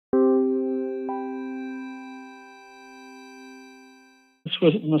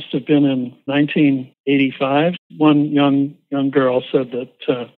must have been in 1985. One young girl said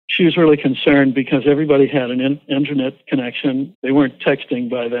that she was really concerned because everybody had an internet connection. They weren't texting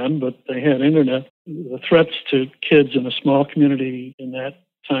by then, but they had internet. The threats to kids in a small community in that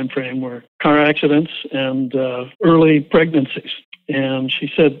time frame were car accidents and early pregnancies. And she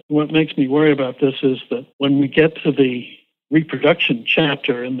said, what makes me worry about this is that when we get to the reproduction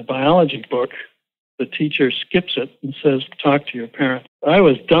chapter in the biology book, the teacher skips it and says, talk to your parent. I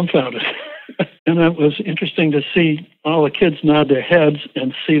was dumbfounded. And it was interesting to see all the kids nod their heads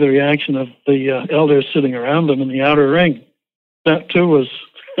and see the reaction of the elders sitting around them in the outer ring. That, too, was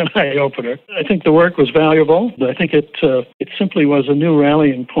an eye-opener. I think the work was valuable. I think it simply was a new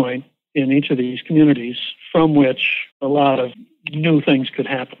rallying point in each of these communities from which a lot of new things could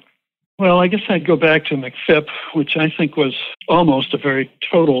happen. Well, I guess I'd go back to MCFYP, which I think was almost a very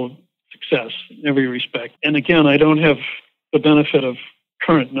total success in every respect. And again, I don't have the benefit of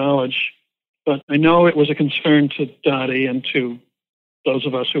current knowledge, but I know it was a concern to Dottie and to those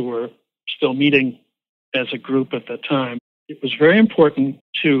of us who were still meeting as a group at that time. It was very important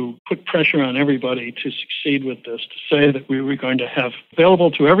to put pressure on everybody to succeed with this, to say that we were going to have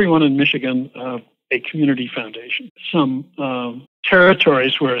available to everyone in Michigan a community foundation. Some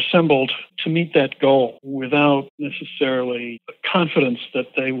territories were assembled to meet that goal without necessarily confidence that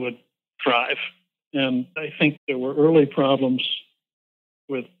they would thrive. And I think there were early problems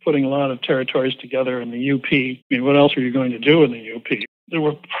with putting a lot of territories together in the UP. I mean, what else are you going to do in the UP? There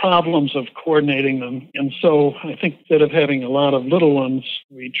were problems of coordinating them. And so I think instead of having a lot of little ones,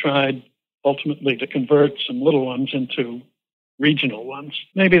 we tried ultimately to convert some little ones into regional ones.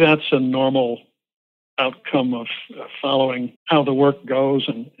 Maybe that's a normal outcome of following how the work goes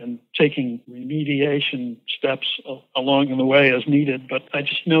and taking remediation steps along the way as needed. But I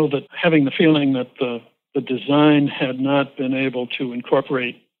just know that having the feeling that the design had not been able to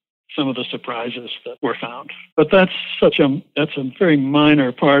incorporate some of the surprises that were found. But that's a very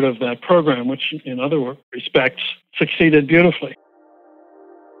minor part of that program, which in other respects succeeded beautifully.